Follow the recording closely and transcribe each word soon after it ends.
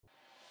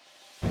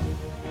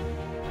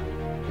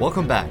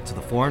Welcome back to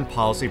the Foreign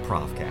Policy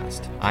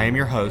Profcast. I am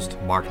your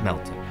host, Mark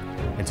Melton.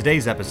 In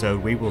today's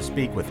episode, we will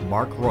speak with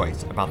Mark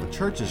Royce about the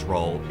Church's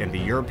role in the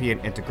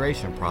European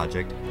integration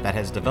project that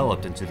has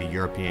developed into the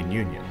European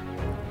Union.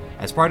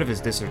 As part of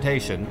his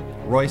dissertation,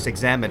 Royce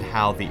examined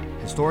how the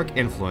historic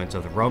influence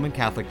of the Roman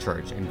Catholic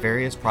Church and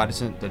various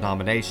Protestant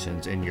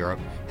denominations in Europe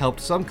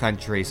helped some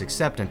countries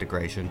accept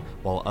integration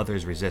while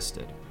others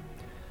resisted.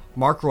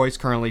 Mark Royce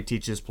currently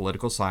teaches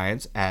political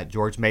science at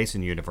George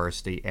Mason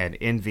University and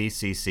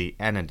NVCC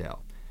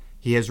Annandale.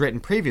 He has written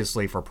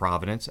previously for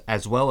Providence,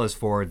 as well as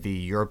for the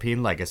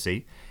European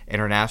Legacy,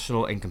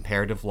 International and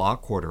Comparative Law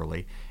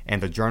Quarterly,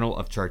 and the Journal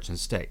of Church and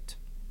State.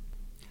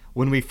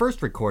 When we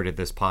first recorded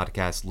this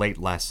podcast late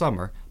last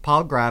summer,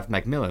 Palgrave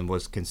Macmillan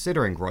was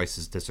considering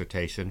Royce's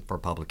dissertation for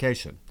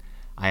publication.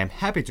 I am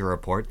happy to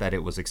report that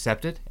it was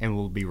accepted and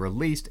will be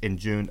released in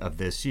June of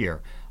this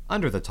year,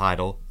 under the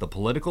title, The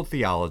Political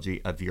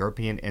Theology of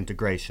European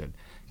Integration,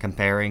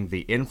 Comparing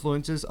the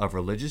Influences of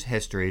Religious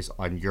Histories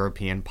on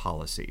European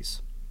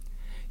Policies.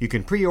 You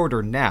can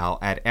pre-order now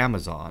at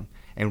Amazon,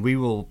 and we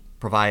will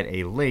provide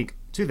a link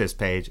to this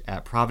page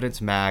at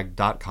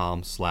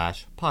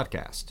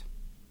providencemag.com/podcast.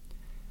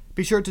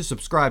 Be sure to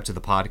subscribe to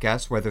the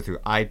podcast, whether through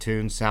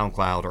iTunes,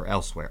 SoundCloud, or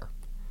elsewhere.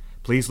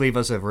 Please leave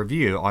us a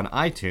review on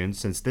iTunes,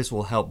 since this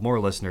will help more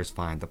listeners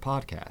find the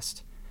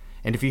podcast.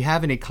 And if you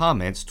have any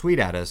comments, tweet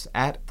at us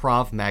at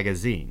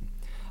ProvMagazine.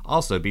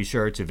 Also, be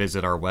sure to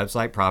visit our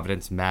website,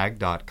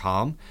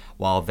 providencemag.com.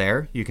 While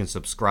there, you can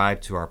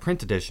subscribe to our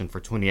print edition for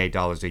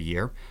 $28 a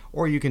year,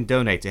 or you can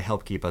donate to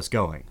help keep us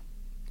going.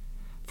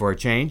 For a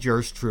change,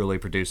 yours truly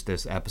produced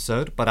this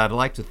episode, but I'd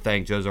like to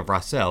thank Joseph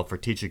Rossell for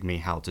teaching me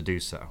how to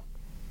do so.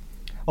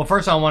 Well,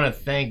 first I want to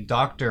thank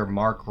Dr.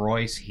 Mark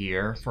Royce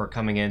here for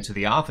coming into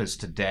the office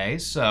today.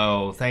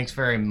 So thanks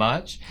very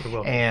much. You're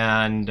welcome.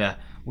 And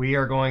we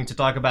are going to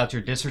talk about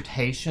your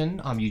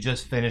dissertation. You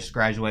just finished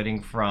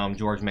graduating from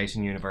George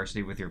Mason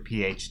University with your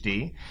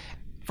PhD.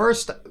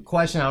 First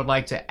question I would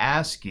like to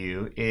ask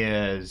you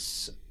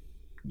is,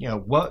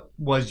 what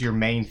was your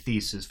main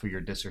thesis for your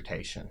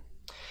dissertation?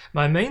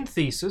 My main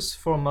thesis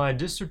for my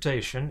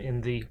dissertation in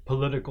the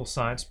political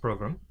science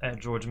program at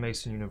George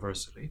Mason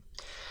University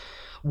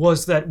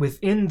was that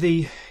within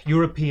the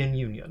European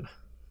Union,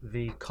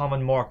 the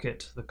common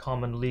market, the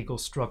common legal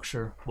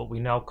structure, what we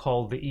now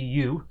call the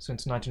EU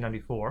since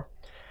 1994,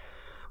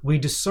 we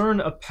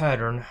discern a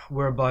pattern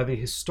whereby the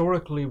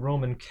historically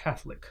Roman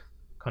Catholic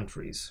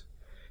countries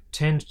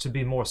tend to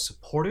be more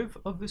supportive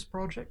of this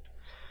project,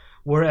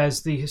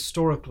 whereas the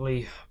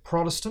historically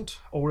Protestant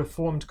or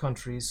Reformed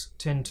countries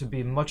tend to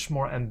be much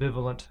more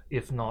ambivalent,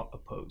 if not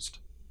opposed.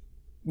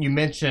 You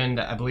mentioned,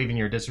 I believe in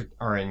your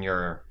in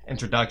your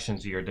introduction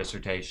to your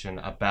dissertation,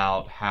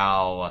 about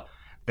how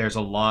there's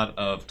a lot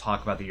of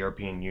talk about the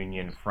European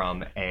Union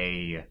from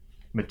a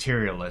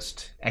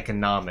materialist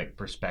economic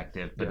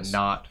perspective, but Yes.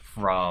 not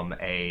from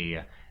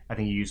I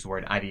think you used the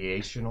word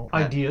ideational.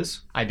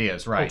 Ideas,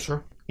 right.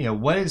 culture.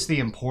 What is the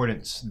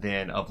importance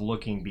then of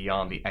looking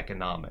beyond the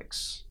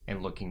economics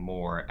and looking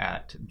more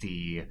at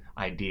the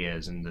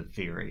ideas and the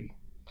theory?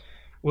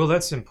 Well,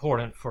 that's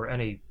important for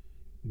any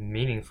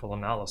meaningful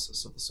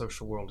analysis of the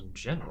social world in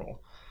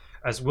general,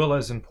 as well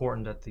as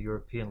important at the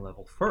European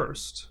level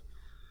first,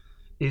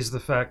 is the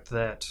fact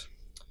that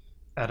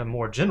at a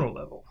more general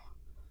level,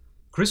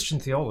 Christian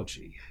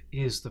theology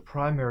is the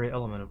primary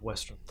element of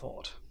Western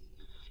thought.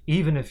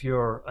 Even if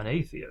you're an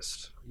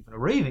atheist, even a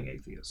raving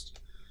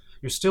atheist,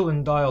 you're still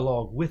in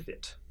dialogue with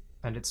it,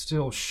 and it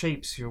still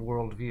shapes your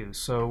worldview.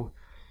 So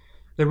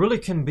there really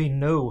can be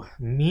no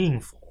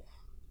meaningful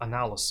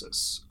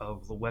analysis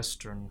of the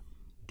Western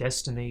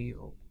destiny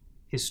or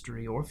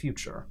history or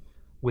future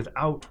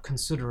without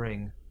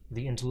considering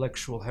the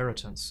intellectual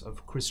inheritance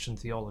of Christian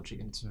theology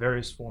in its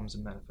various forms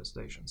and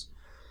manifestations.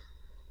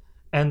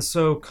 And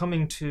so,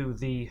 coming to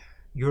the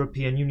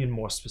European Union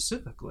more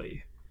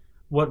specifically,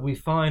 what we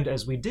find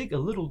as we dig a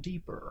little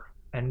deeper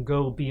and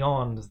go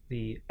beyond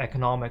the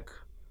economic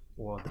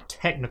or the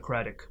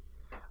technocratic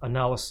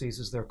analyses,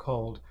 as they're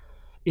called,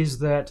 is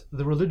that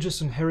the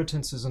religious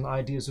inheritances and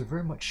ideas are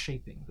very much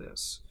shaping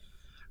this.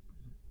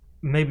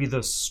 Maybe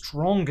the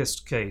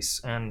strongest case,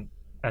 and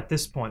at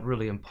this point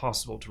really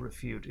impossible to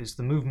refute, is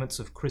the movements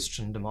of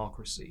Christian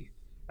democracy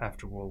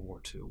after World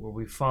War II, where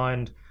we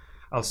find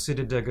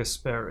Alcide de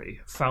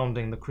Gasperi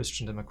founding the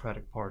Christian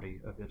Democratic Party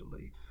of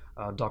Italy,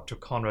 Dr.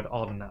 Konrad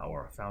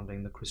Adenauer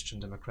founding the Christian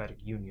Democratic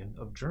Union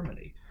of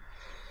Germany,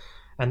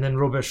 and then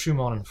Robert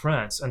Schuman in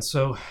France. And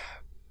so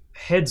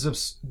heads of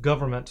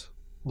government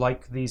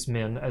like these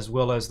men, as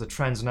well as the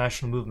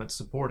transnational movement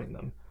supporting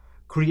them,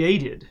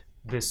 created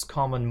this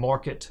common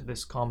market,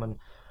 this common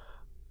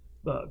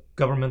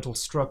governmental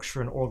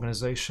structure and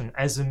organization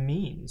as a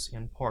means,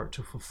 in part,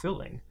 to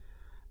fulfilling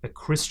a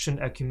Christian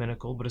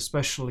ecumenical, but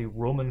especially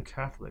Roman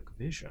Catholic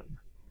vision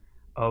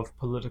of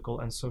political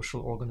and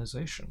social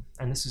organization.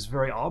 And this is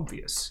very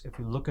obvious if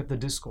we look at the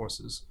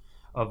discourses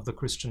of the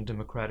Christian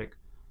democratic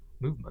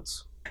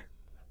movements.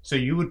 So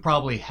you would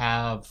probably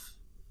have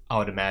I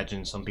would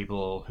imagine some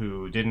people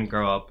who didn't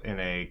grow up in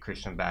a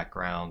Christian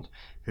background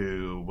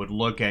who would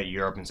look at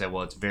Europe and say,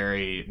 well, it's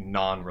very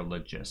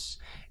non-religious.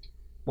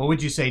 What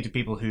would you say to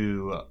people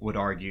who would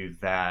argue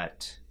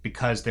that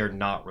because they're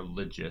not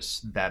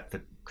religious, that the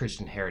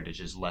Christian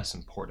heritage is less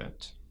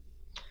important?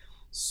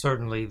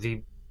 Certainly,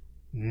 the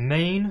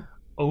main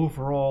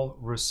overall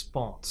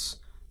response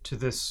to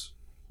this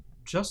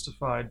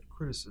justified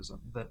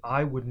criticism that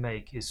I would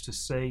make is to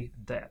say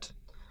that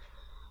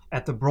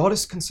at the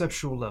broadest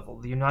conceptual level,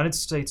 the United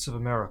States of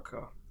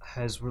America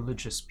has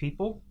religious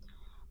people,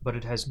 but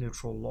it has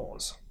neutral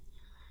laws.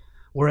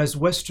 Whereas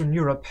Western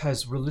Europe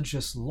has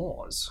religious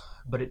laws,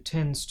 but it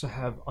tends to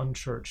have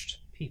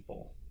unchurched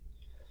people.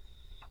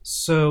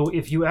 So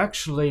if you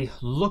actually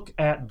look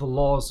at the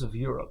laws of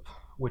Europe,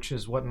 which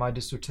is what my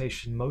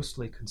dissertation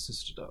mostly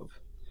consisted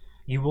of,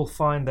 you will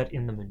find that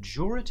in the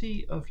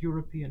majority of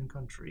European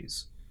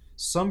countries,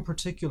 some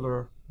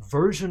particular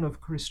version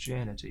of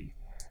Christianity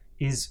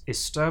is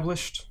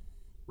established,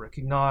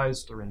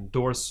 recognized, or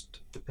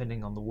endorsed,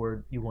 depending on the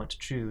word you want to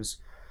choose,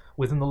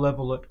 within the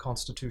level of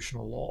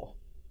constitutional law.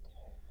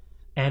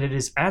 And it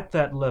is at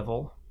that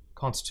level,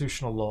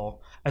 constitutional law,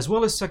 as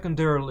well as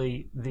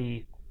secondarily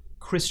the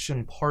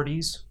Christian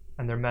parties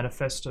and their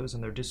manifestos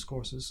and their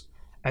discourses,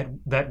 at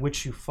that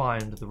which you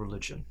find the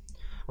religion.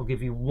 I'll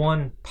give you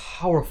one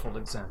powerful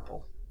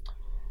example.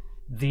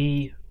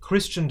 The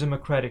Christian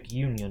Democratic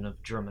Union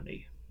of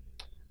Germany,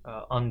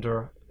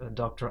 under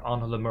Dr.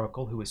 Angela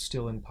Merkel, who is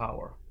still in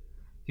power.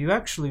 If you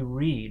actually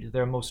read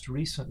their most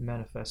recent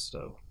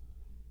manifesto,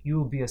 you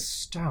will be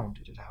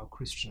astounded at how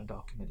Christian a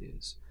document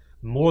is.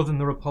 More than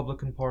the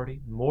Republican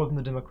Party, more than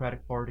the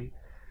Democratic Party.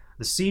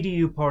 The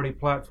CDU party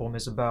platform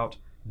is about,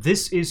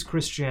 this is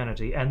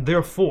Christianity, and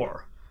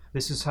therefore,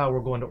 this is how we're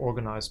going to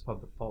organize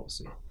public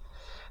policy.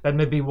 That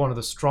may be one of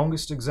the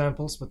strongest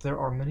examples, but there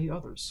are many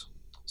others.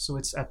 So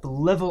it's at the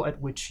level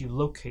at which you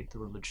locate the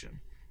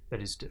religion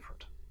that is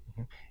different.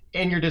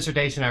 In your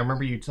dissertation, I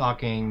remember you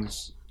talking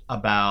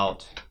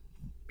about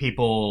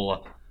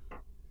people,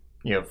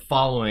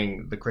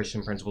 following the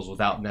Christian principles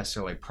without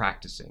necessarily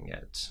practicing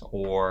it,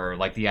 or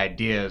like the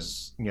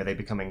ideas, they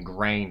become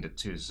ingrained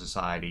to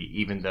society,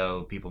 even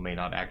though people may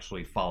not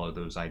actually follow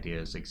those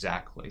ideas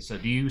exactly. So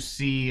do you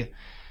see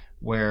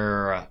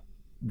where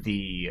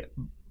the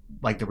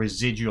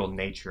residual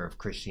nature of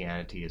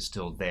Christianity is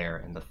still there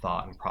in the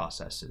thought and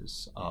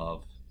processes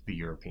of the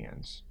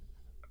Europeans?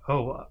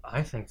 Oh,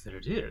 I think that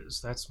it is.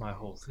 That's my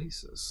whole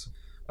thesis.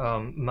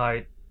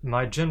 My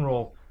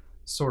general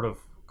sort of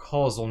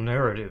causal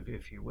narrative,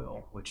 if you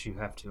will, which you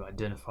have to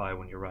identify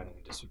when you're writing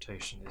a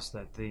dissertation, is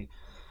that the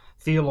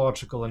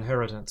theological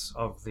inheritance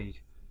of the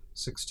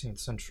 16th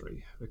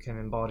century became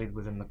embodied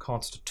within the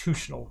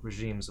constitutional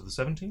regimes of the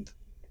 17th,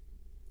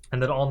 and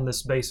that on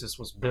this basis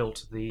was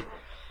built the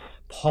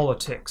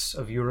politics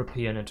of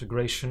European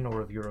integration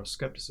or of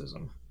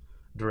Euroscepticism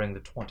during the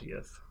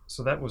 20th.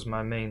 So that was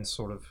my main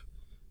sort of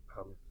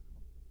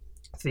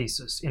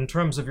thesis. In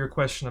terms of your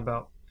question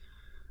about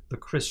the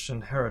Christian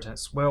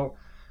inheritance, well,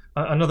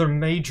 another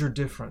major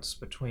difference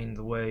between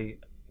the way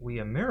we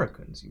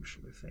Americans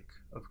usually think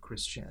of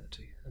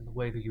Christianity and the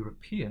way the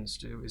Europeans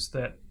do is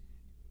that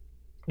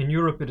in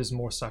Europe it is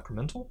more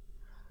sacramental,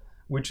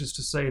 which is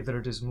to say that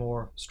it is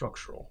more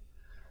structural.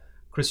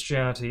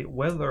 Christianity,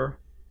 whether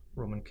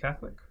Roman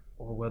Catholic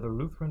or whether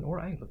Lutheran or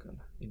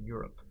Anglican in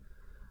Europe,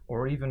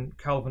 or even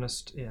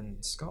Calvinist in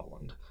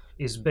Scotland,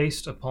 is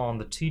based upon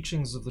the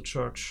teachings of the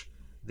Church,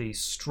 the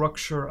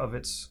structure of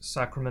its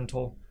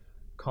sacramental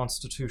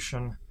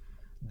constitution,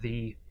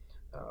 the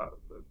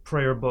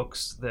prayer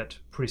books that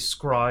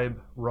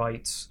prescribe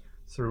rites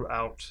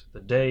throughout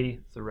the day,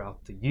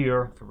 throughout the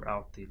year,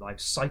 throughout the life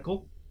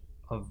cycle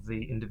of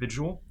the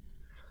individual,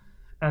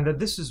 and that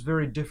this is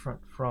very different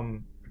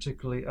from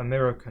particularly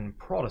American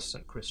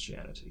Protestant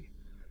Christianity,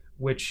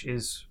 which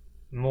is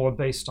more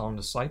based on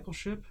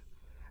discipleship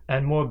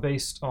and more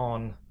based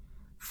on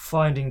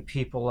finding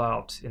people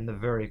out in the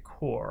very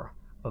core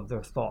of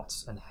their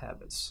thoughts and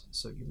habits.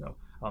 So,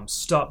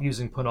 stop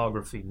using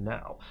pornography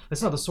now.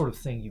 That's not the sort of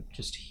thing you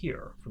just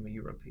hear from a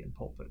European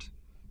pulpit.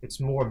 It's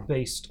more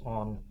based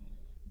on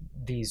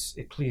these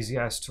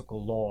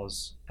ecclesiastical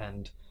laws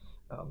and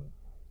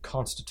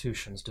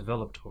constitutions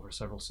developed over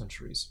several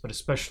centuries, but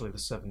especially the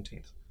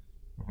 17th.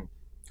 Mm-hmm.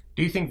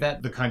 Do you think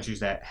that the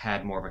countries that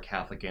had more of a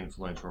Catholic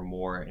influence were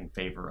more in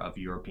favor of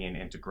European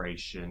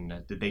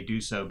integration? Did they do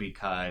so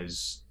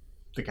because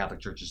the Catholic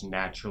Church is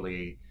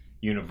naturally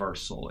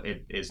universal?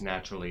 It is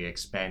naturally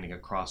expanding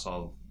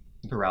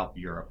throughout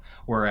Europe,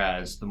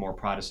 whereas the more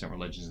Protestant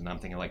religions, and I'm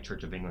thinking like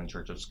Church of England,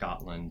 Church of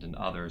Scotland, and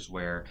others,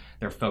 where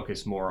they're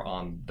focused more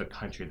on the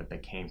country that they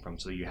came from,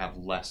 so you have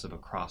less of a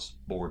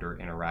cross-border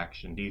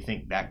interaction. Do you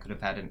think that could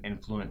have had an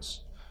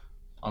influence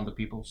on the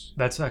peoples?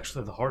 That's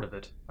actually the heart of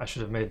it. I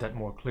should have made that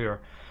more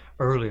clear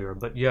earlier.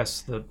 But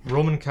yes, the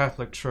Roman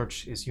Catholic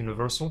Church is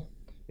universal.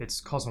 It's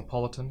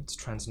cosmopolitan. It's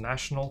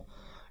transnational.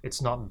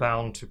 It's not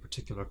bound to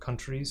particular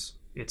countries.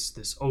 It's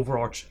this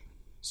overarching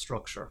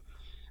structure.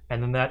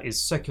 And then that is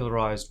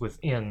secularized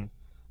within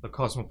the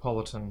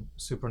cosmopolitan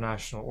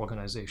supranational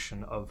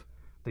organization of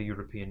the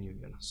European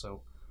Union.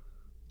 So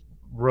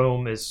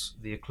Rome is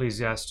the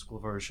ecclesiastical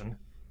version,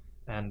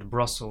 and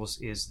Brussels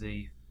is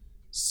the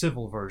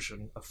civil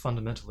version of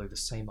fundamentally the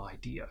same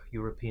idea: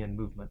 European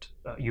movement,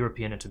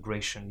 European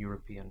integration,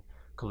 European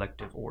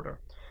collective order.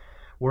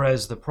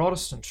 Whereas the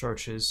Protestant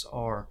churches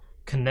are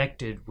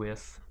connected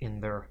with,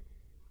 in their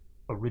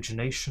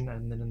origination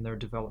and then in their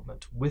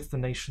development, with the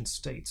nation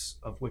states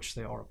of which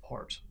they are a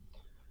part.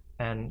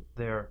 And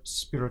their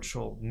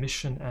spiritual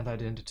mission and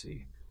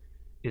identity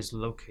is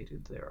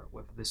located there,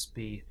 whether this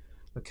be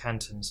the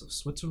cantons of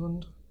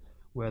Switzerland,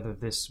 whether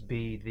this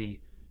be the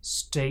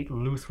state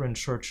Lutheran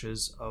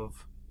churches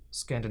of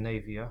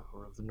Scandinavia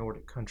or of the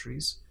Nordic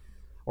countries,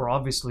 or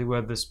obviously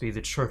whether this be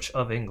the Church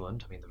of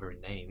England, I mean the very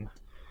name,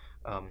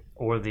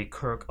 or the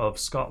Kirk of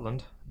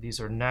Scotland. These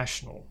are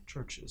national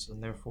churches,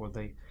 and therefore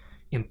they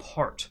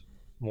impart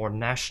more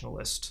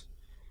nationalist,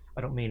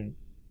 I don't mean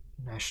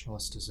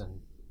nationalist as in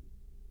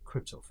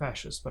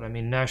crypto-fascist, but I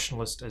mean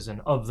nationalist as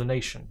in of the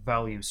nation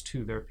values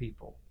to their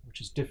people,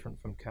 which is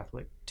different from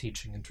Catholic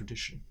teaching and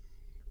tradition.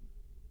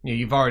 Yeah,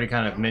 you've already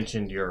kind of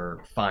mentioned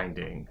your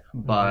finding,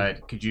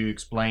 but could you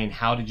explain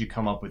how did you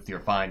come up with your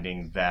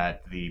finding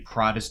that the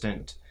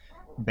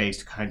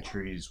Protestant-based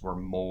countries were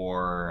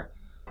more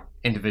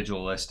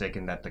individualistic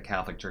and that the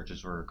Catholic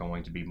churches were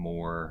going to be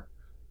more,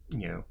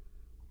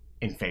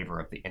 in favor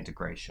of the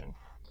integration?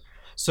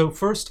 So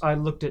first I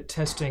looked at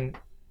testing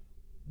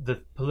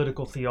the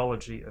political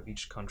theology of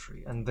each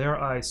country, and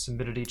there I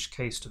submitted each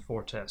case to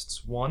 4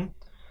 tests. 1,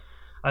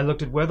 I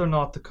looked at whether or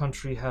not the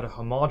country had a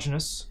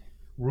homogeneous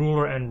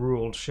ruler and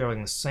ruled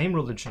sharing the same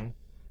religion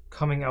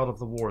coming out of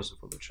the wars of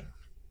religion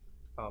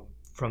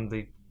from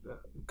the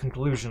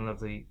conclusion of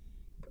the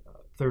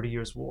 30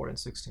 Years' War in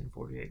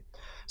 1648.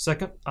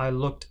 Second, I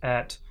looked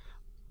at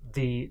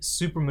the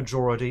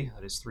supermajority,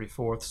 that is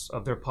 3/4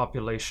 of their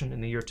population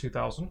in the year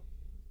 2000,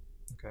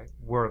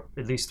 were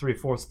at least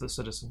 3/4 of the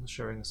citizens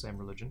sharing the same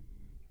religion.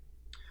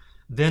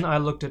 Then I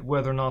looked at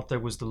whether or not there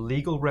was the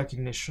legal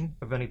recognition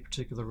of any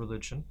particular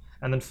religion.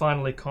 And then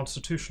finally,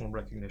 constitutional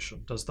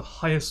recognition. Does the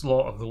highest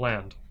law of the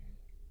land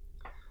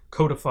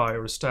codify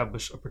or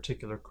establish a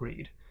particular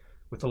creed,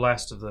 with the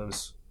last of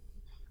those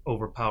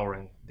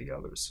overpowering the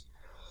others?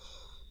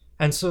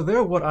 And so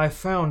there what I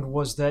found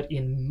was that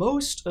in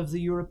most of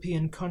the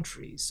European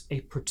countries, a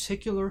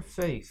particular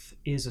faith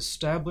is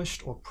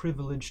established or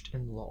privileged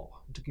in law.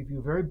 To give you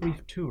a very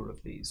brief tour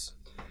of these,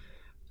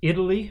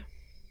 Italy,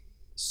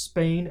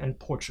 Spain, and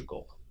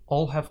Portugal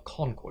all have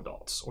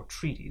concordats or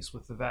treaties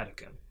with the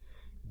Vatican,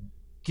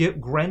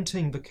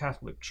 granting the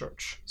Catholic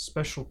Church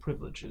special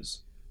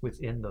privileges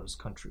within those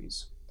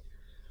countries.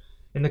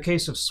 In the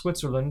case of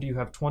Switzerland, you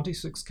have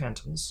 26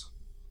 cantons,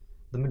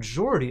 the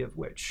majority of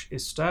which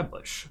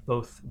establish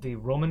both the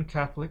Roman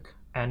Catholic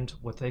and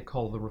what they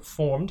call the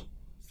Reformed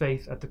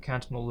faith at the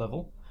cantonal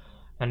level,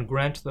 and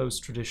grant those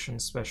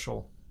traditions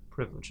special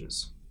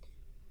privileges.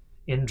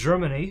 In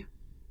Germany,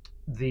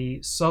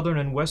 the southern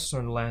and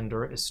western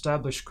Länder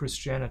establish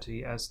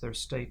Christianity as their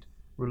state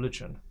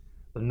religion.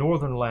 The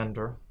northern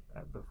Länder,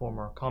 the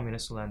former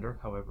communist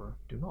Länder, however,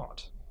 do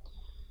not.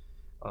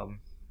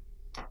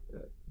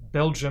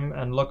 Belgium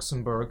and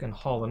Luxembourg and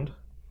Holland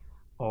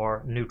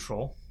are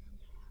neutral,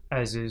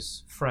 as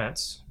is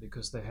France,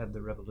 because they had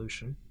the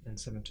revolution in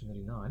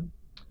 1789.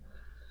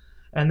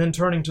 And then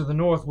turning to the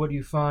north, what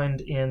you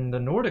find in the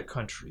Nordic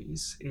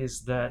countries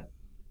is that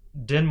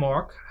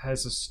Denmark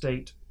has a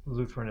state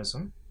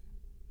Lutheranism,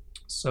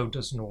 so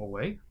does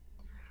Norway.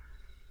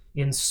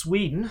 In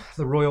Sweden,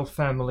 the royal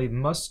family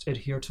must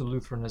adhere to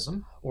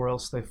Lutheranism, or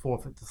else they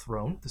forfeit the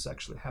throne. This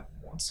actually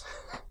happened once.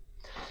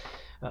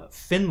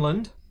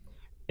 Finland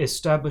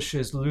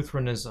establishes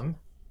Lutheranism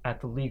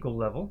at the legal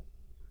level,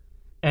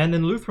 and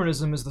then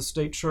Lutheranism is the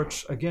state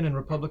church, again, in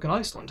Republican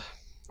Iceland.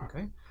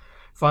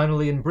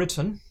 Finally, in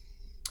Britain,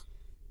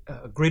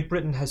 Great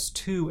Britain has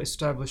 2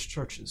 established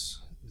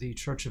churches. The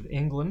Church of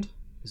England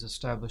is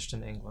established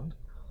in England,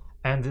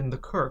 and then the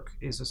Kirk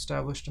is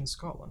established in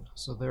Scotland.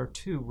 So there are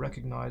 2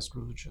 recognized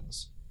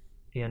religions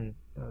in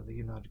the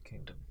United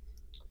Kingdom.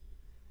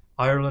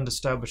 Ireland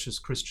establishes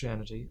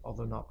Christianity,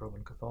 although not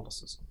Roman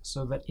Catholicism.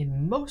 So that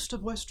in most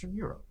of Western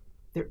Europe,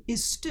 there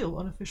is still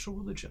an official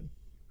religion.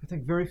 I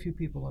think very few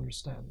people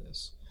understand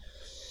this.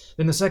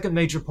 Then the second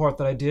major part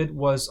that I did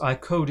was I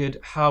coded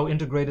how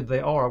integrated they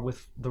are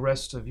with the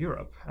rest of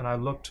Europe. And I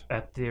looked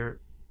at their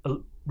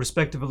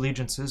respective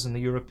allegiances in the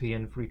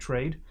European Free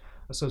Trade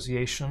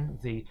Association,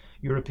 the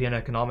European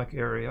Economic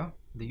Area,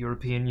 the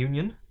European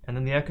Union, and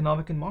then the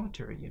Economic and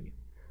Monetary Union.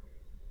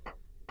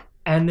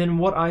 And then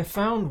what I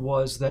found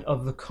was that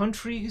of the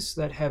countries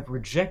that have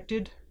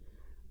rejected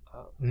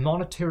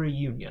monetary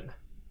union,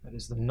 that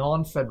is the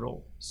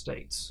non-federal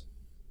states,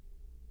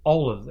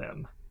 all of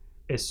them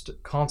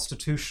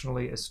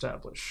constitutionally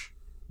establish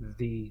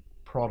the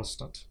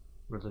Protestant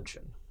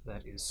religion.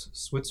 That is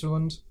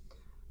Switzerland,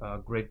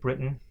 Great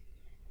Britain,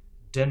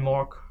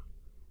 Denmark,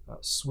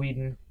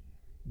 Sweden,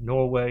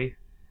 Norway,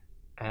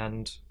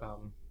 and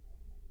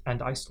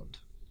Iceland.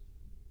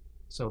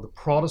 So the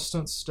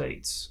Protestant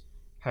states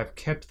have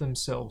kept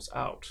themselves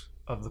out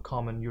of the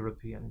common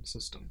European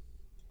system.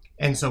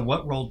 And so,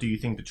 what role do you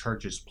think the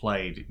churches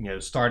played,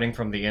 starting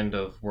from the end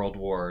of World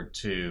War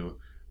II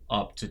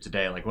up to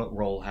today? Like, what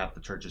role have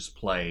the churches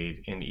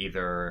played in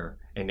either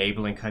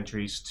enabling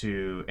countries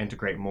to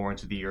integrate more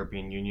into the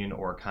European Union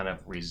or kind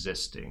of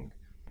resisting?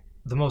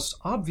 The most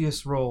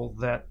obvious role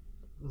that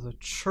the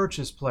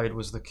churches played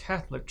was the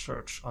Catholic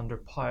Church under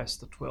Pius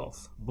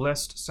XII,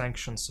 blessed,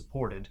 sanctioned,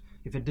 supported,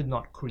 if it did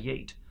not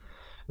create,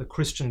 the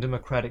Christian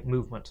democratic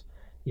movement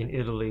in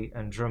Italy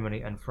and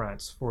Germany and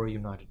France for a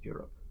united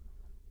Europe.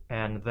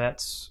 And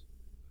that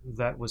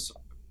was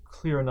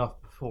clear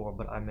enough before,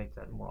 but I make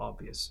that more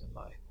obvious in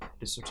my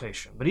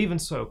dissertation. But even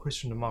so,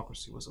 Christian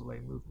democracy was a lay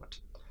movement.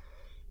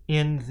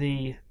 In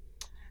the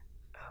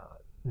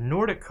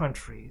Nordic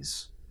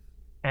countries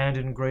and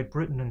in Great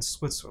Britain and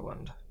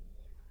Switzerland,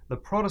 the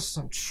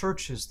Protestant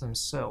churches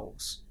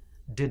themselves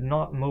did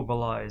not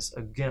mobilize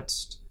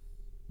against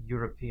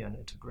European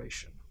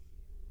integration.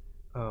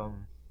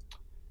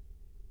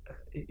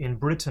 In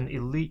Britain,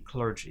 elite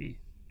clergy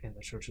in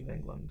the Church of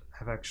England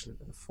have actually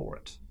been for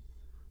it.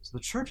 So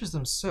the churches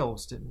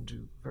themselves didn't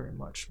do very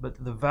much,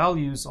 but the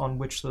values on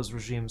which those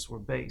regimes were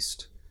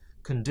based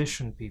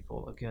conditioned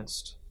people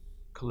against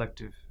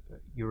collective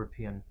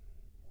European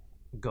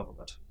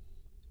government.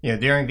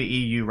 During the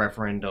EU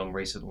referendum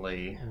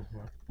recently,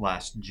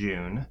 last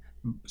June,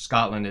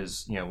 Scotland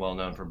is, well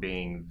known for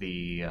being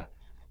the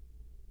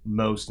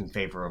most in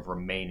favor of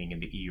remaining in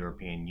the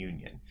European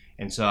Union.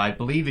 And so I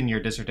believe in your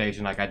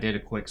dissertation, I did a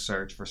quick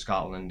search for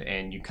Scotland,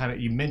 and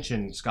you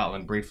mentioned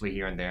Scotland briefly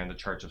here and there in the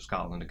Church of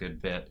Scotland a good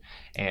bit,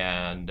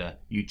 and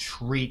you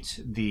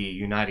treat the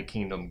United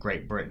Kingdom,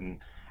 Great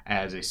Britain,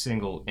 as a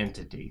single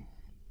entity.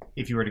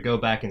 If you were to go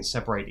back and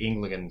separate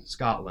England and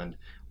Scotland,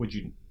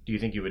 do you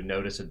think you would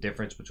notice a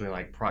difference between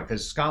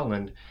because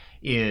Scotland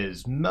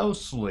is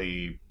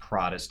mostly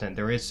Protestant,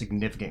 there is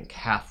significant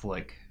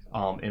Catholic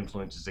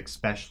influences,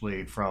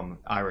 especially from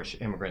Irish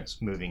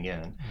immigrants moving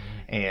in.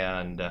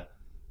 And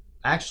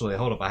actually,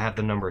 hold up, I have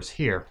the numbers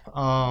here.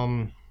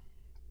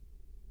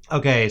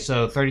 Okay,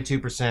 so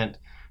 32%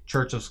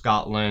 Church of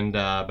Scotland,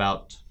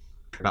 about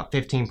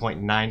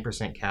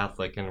 15.9%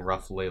 Catholic, and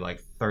roughly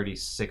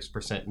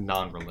 36%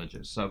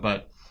 non-religious.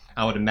 But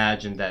I would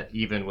imagine that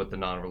even with the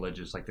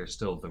non-religious, there's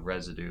still the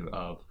residue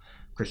of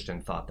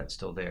Christian thought that's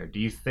still there. Do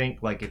you think,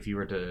 if you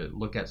were to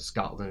look at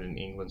Scotland and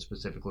England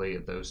specifically,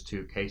 at those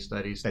two case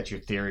studies, that your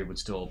theory would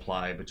still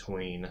apply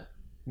between,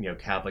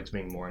 Catholics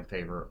being more in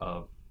favor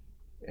of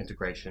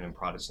integration and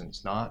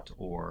Protestants not,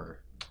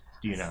 or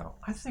do you know?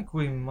 I think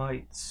we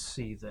might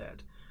see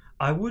that.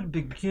 I would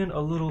begin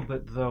a little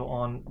bit, though,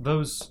 on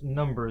those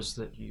numbers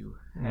that you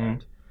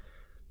had.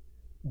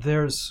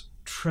 There's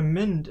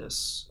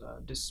tremendous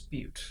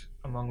dispute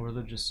among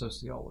religious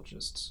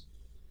sociologists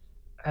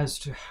as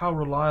to how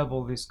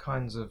reliable these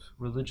kinds of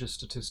religious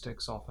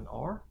statistics often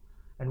are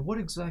and what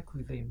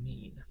exactly they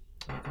mean.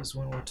 Because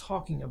when we're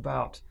talking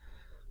about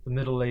the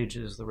Middle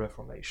Ages, the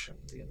Reformation,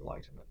 the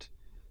Enlightenment,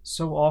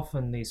 so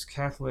often these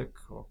Catholic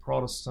or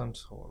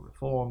Protestant or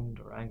Reformed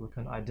or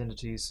Anglican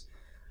identities,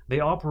 they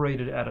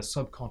operated at a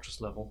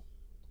subconscious level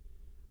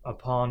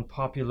upon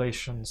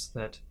populations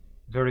that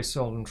very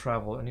seldom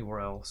travel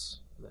anywhere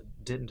else,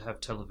 that didn't have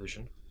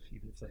television,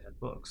 even if they had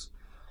books.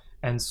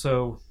 And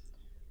so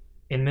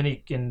in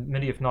many,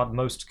 if not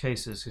most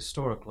cases,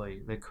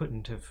 historically, they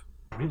couldn't have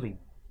really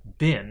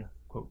been,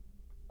 quote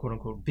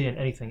unquote, been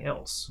anything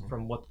else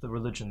from what the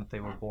religion that they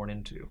were born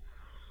into.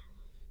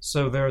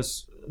 So there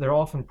are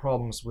often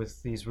problems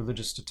with these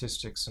religious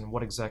statistics and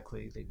what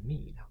exactly they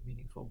mean, how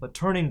meaningful. But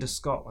turning to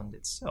Scotland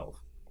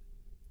itself,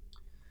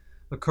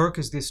 the Kirk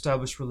is the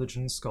established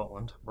religion in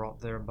Scotland,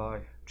 brought there by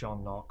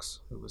John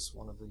Knox, who was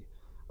one of the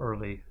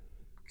early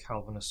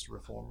Calvinist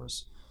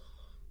reformers.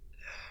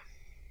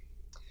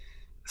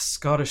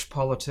 Scottish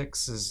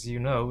politics, as you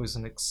know, is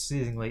an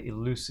exceedingly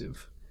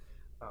elusive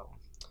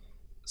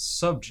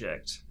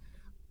subject.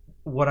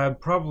 What I'd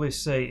probably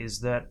say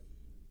is that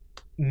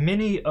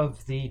many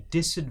of the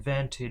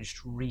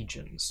disadvantaged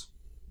regions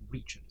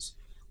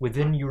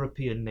within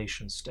European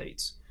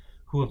nation-states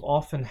who have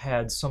often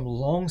had some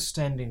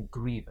long-standing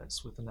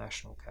grievance with the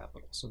national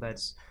capital, so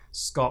that's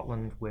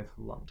Scotland with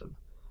London,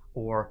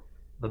 or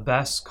the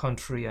Basque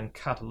Country and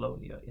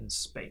Catalonia in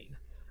Spain,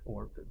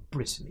 or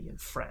Brittany in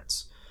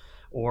France,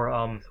 or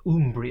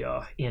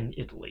Umbria in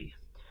Italy.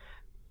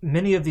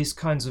 Many of these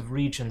kinds of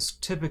regions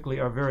typically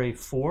are very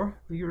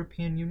for the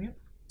European Union,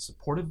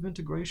 supportive of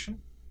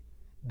integration,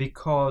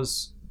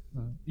 because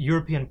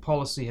European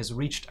policy has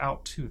reached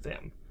out to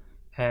them,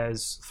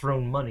 has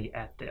thrown money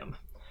at them,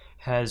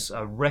 has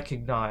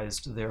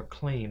recognized their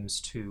claims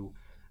to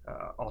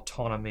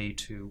autonomy,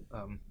 to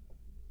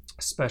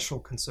special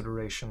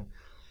consideration.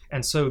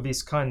 And so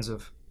these kinds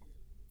of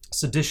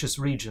seditious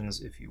regions,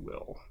 if you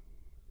will,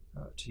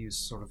 to use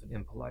sort of an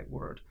impolite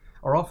word,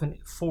 are often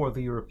for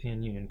the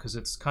European Union because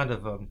it's kind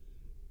of a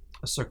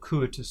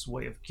circuitous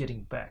way of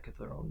getting back at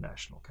their own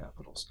national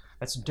capitals.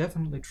 That's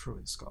definitely true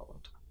in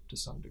Scotland to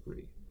some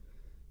degree.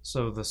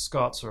 So the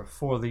Scots are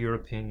for the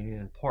European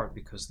Union in part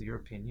because the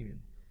European Union,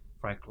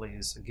 frankly,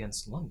 is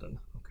against London.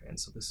 Okay, and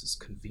so this is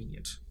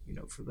convenient,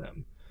 for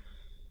them.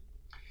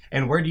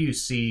 And where do you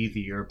see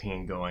the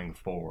European going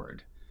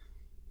forward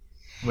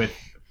with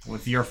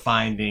your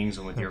findings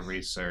and with your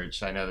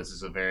research? I know this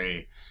is a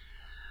very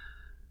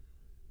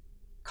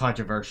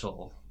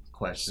controversial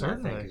question.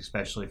 Certainly. I think,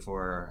 especially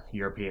for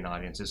European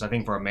audiences. I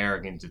think for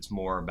Americans, it's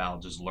more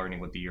about just learning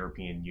what the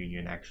European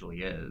Union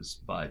actually is.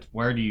 But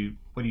what do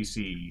you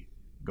see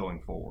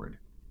going forward?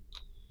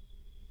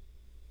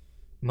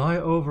 My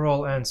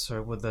overall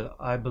answer would that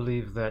I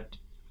believe that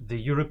the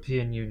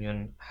European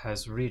Union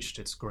has reached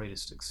its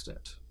greatest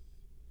extent,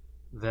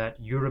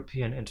 that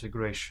European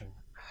integration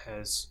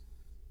has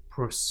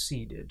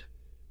proceeded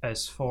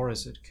as far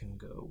as it can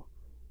go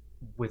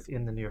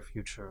within the near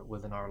future,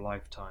 within our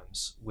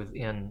lifetimes,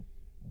 within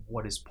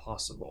what is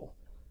possible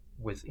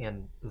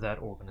within that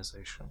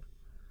organization.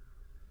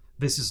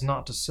 This is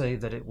not to say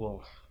that it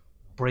will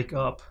break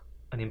up,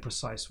 an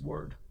imprecise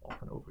word,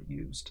 often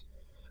overused,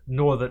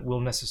 nor that we'll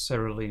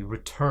necessarily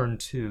return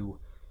to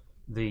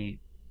the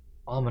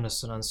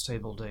ominous and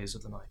unstable days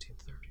of the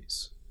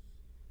 1930s.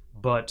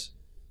 But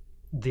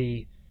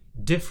the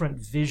different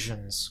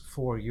visions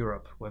for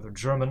Europe, whether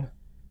German,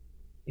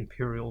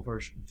 imperial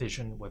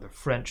vision, whether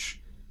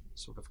French,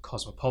 sort of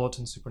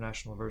cosmopolitan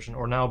supranational version,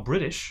 or now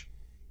British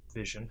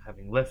vision,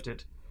 having left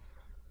it,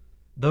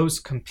 those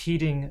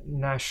competing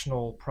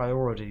national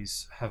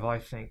priorities have, I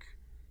think,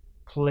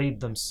 played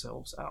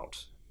themselves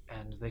out,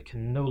 and they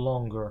can no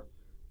longer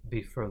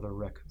be further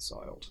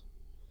reconciled.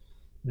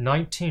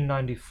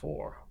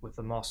 1994, with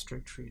the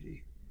Maastricht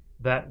Treaty,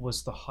 that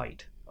was the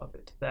height of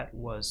it. That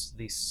was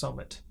the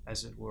summit,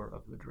 as it were,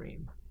 of the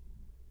dream.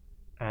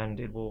 And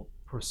it will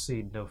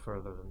proceed no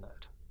further than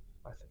that,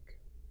 I think.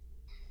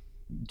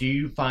 Do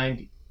you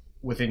find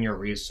within your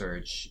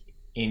research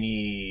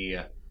any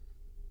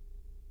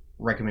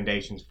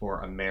recommendations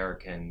for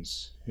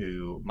Americans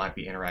who might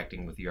be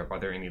interacting with Europe? Are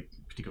there any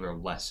particular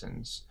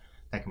lessons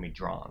that can be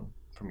drawn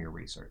from your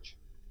research?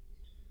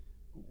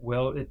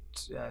 Well,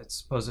 I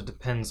suppose it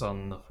depends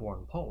on the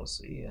foreign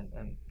policy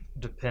and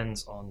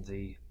depends on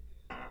the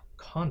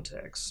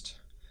context.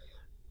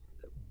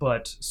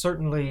 But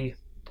certainly,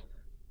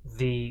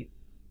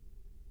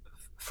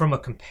 from a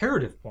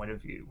comparative point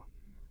of view,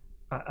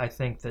 I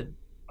think that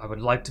I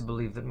would like to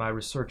believe that my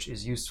research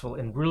is useful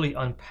in really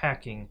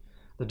unpacking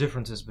the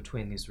differences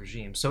between these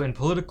regimes. So in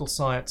political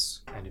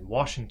science and in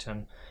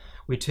Washington,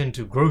 we tend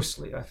to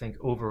grossly, I think,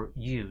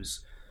 overuse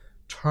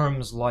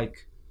terms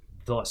like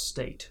the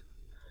state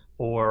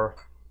or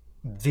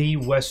the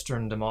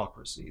Western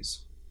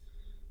democracies.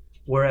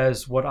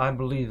 Whereas what I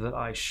believe that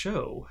I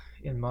show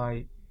in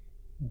my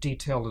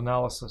detailed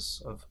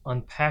analysis of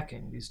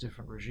unpacking these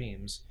different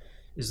regimes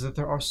is that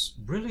there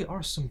really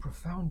are some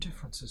profound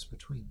differences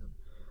between them.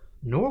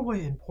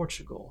 Norway and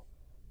Portugal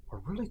are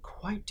really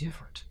quite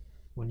different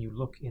when you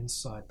look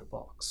inside the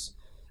box.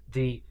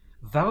 The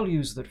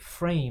values that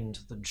framed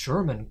the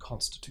German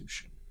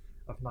Constitution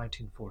of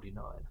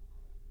 1949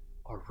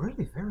 are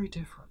really very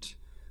different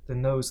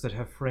than those that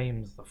have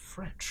framed the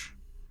French.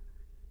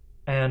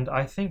 And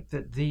I think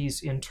that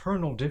these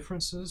internal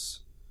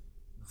differences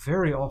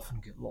very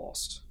often get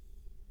lost.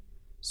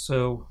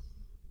 So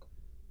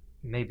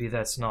maybe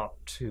that's not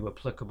too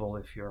applicable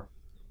if you're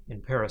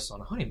in Paris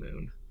on a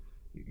honeymoon,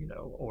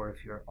 or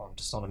if you're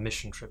just on a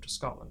mission trip to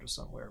Scotland or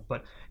somewhere.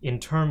 But in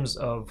terms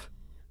of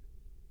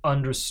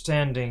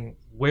understanding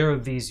where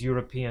these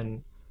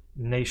European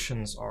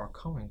nations are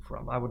coming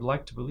from, I would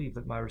like to believe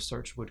that my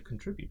research would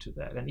contribute to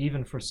that. And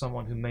even for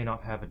someone who may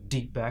not have a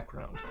deep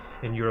background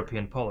in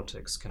European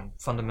politics, can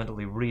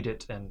fundamentally read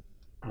it and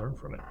learn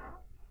from it.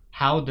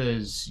 How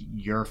does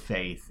your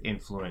faith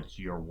influence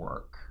your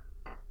work?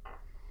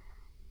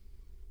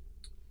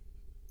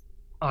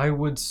 I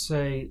would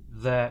say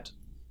that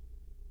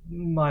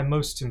my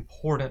most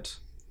important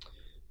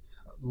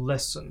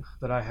lesson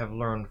that I have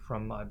learned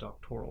from my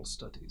doctoral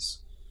studies,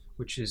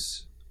 which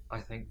is, I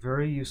think,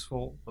 very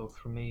useful both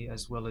for me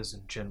as well as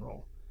in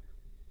general,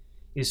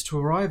 is to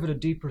arrive at a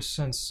deeper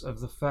sense of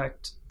the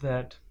fact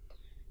that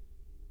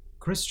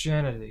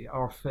Christianity,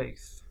 our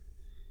faith,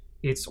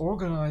 it's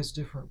organized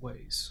different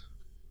ways,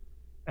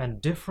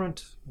 and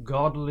different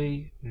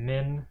godly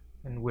men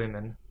and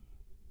women,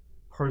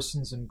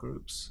 persons and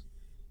groups,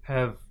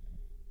 have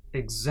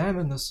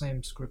examined the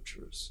same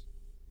scriptures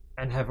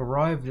and have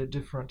arrived at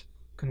different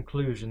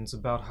conclusions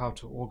about how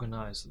to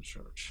organize the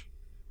church.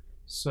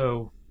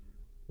 So,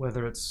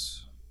 whether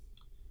it's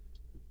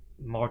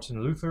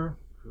Martin Luther,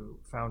 who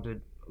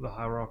founded the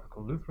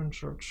hierarchical Lutheran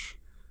Church,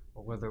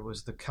 or whether it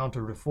was the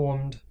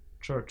Counter-Reformed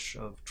Church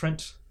of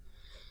Trent,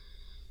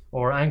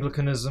 or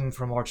Anglicanism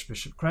from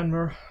Archbishop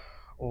Cranmer,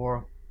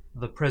 or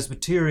the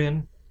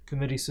Presbyterian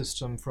committee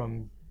system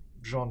from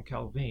Jean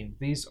Calvin.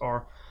 These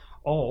are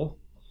all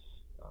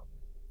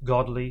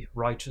godly,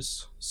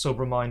 righteous,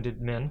 sober-minded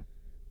men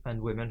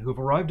and women who have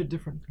arrived at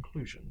different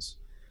conclusions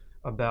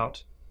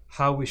about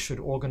how we should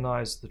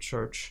organize the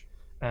church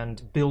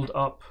and build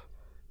up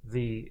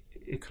the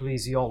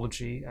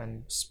ecclesiology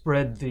and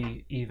spread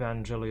the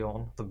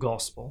evangelion, the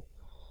gospel.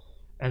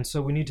 And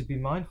so we need to be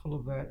mindful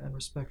of that and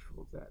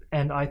respectful of that.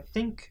 And I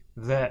think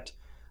that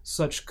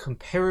such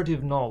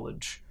comparative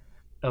knowledge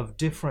of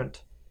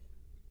different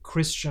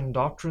Christian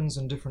doctrines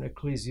and different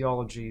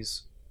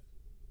ecclesiologies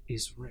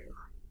is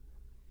rare.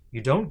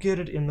 You don't get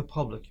it in the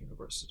public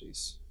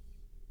universities.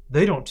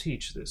 They don't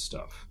teach this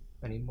stuff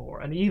anymore.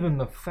 And even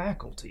the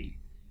faculty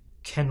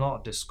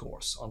cannot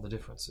discourse on the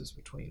differences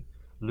between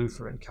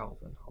Luther and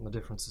Calvin, on the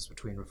differences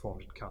between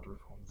Reformed and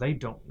Counter-Reformed. They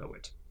don't know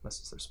it unless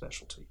it's their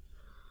specialty.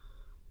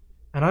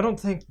 And I don't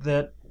think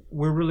that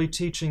we're really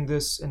teaching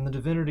this in the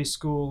divinity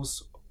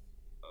schools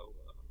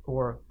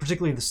or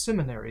particularly the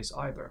seminaries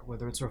either,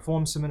 whether it's a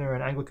Reformed seminary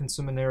and Anglican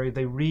seminary.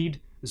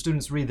 The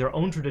students read their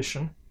own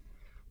tradition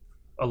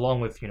along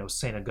with,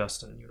 St.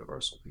 Augustine and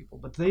Universal people,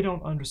 but they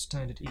don't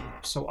understand it either.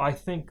 So I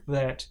think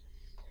that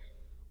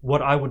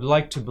what I would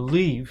like to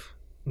believe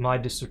my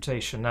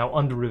dissertation, now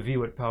under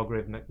review at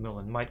Palgrave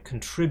Macmillan, might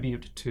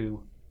contribute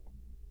to,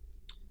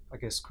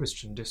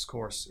 Christian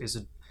discourse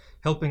is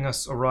helping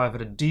us arrive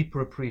at a deeper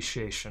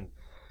appreciation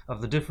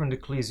of the different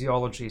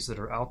ecclesiologies that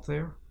are out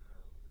there,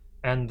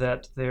 and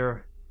that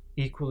they're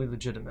equally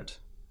legitimate,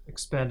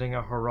 expanding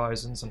our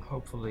horizons and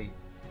hopefully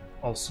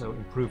also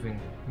improving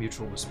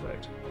mutual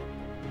respect.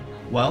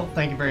 Well,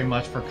 thank you very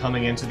much for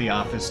coming into the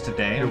office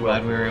today. I'm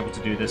glad we were able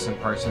to do this in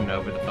person and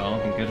over the phone,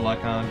 and good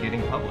luck on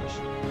getting published.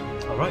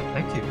 All right,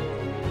 thank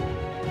you.